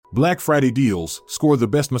Black Friday deals score the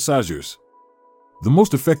best massagers. The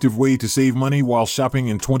most effective way to save money while shopping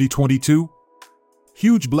in 2022?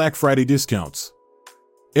 Huge Black Friday discounts.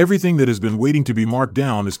 Everything that has been waiting to be marked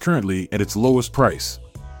down is currently at its lowest price.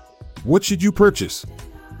 What should you purchase?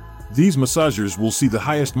 These massagers will see the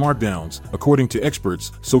highest markdowns, according to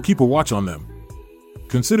experts, so keep a watch on them.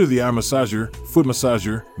 Consider the eye massager, foot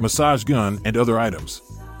massager, massage gun, and other items.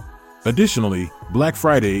 Additionally, Black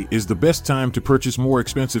Friday is the best time to purchase more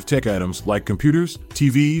expensive tech items like computers,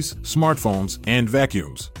 TVs, smartphones, and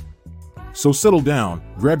vacuums. So settle down,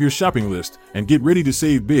 grab your shopping list, and get ready to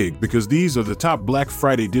save big because these are the top Black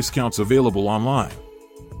Friday discounts available online.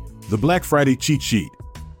 The Black Friday Cheat Sheet.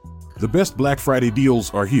 The best Black Friday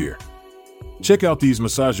deals are here. Check out these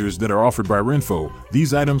massagers that are offered by Renpho.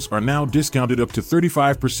 These items are now discounted up to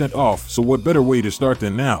 35% off, so what better way to start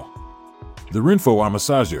than now? The Renpho Eye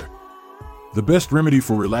Massager. The best remedy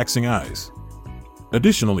for relaxing eyes.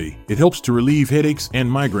 Additionally, it helps to relieve headaches and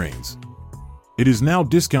migraines. It is now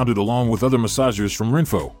discounted along with other massagers from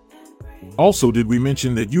Renpho. Also, did we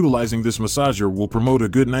mention that utilizing this massager will promote a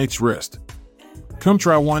good night's rest? Come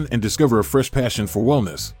try one and discover a fresh passion for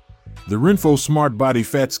wellness. The Renpho Smart Body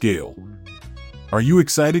Fat Scale. Are you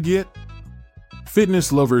excited yet?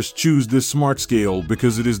 Fitness lovers choose this smart scale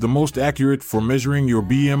because it is the most accurate for measuring your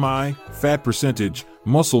BMI, fat percentage,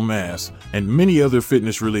 muscle mass, and many other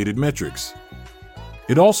fitness-related metrics.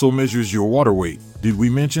 It also measures your water weight. Did we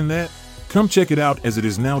mention that? Come check it out as it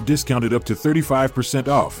is now discounted up to 35%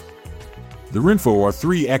 off. The Renpho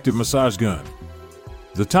R3 Active Massage Gun.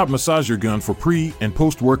 The top massager gun for pre- and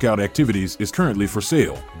post-workout activities is currently for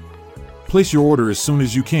sale. Place your order as soon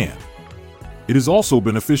as you can. It is also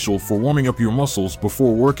beneficial for warming up your muscles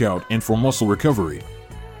before workout and for muscle recovery.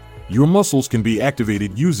 Your muscles can be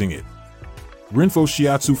activated using it. Renpho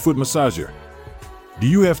Shiatsu Foot Massager. Do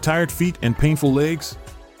you have tired feet and painful legs?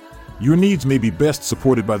 Your needs may be best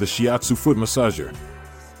supported by the Shiatsu Foot Massager.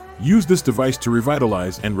 Use this device to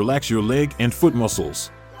revitalize and relax your leg and foot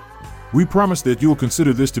muscles. We promise that you'll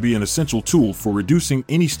consider this to be an essential tool for reducing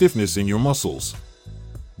any stiffness in your muscles.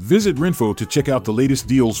 Visit Renpho to check out the latest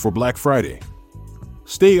deals for Black Friday.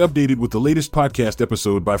 Stay updated with the latest podcast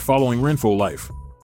episode by following Renpho Life.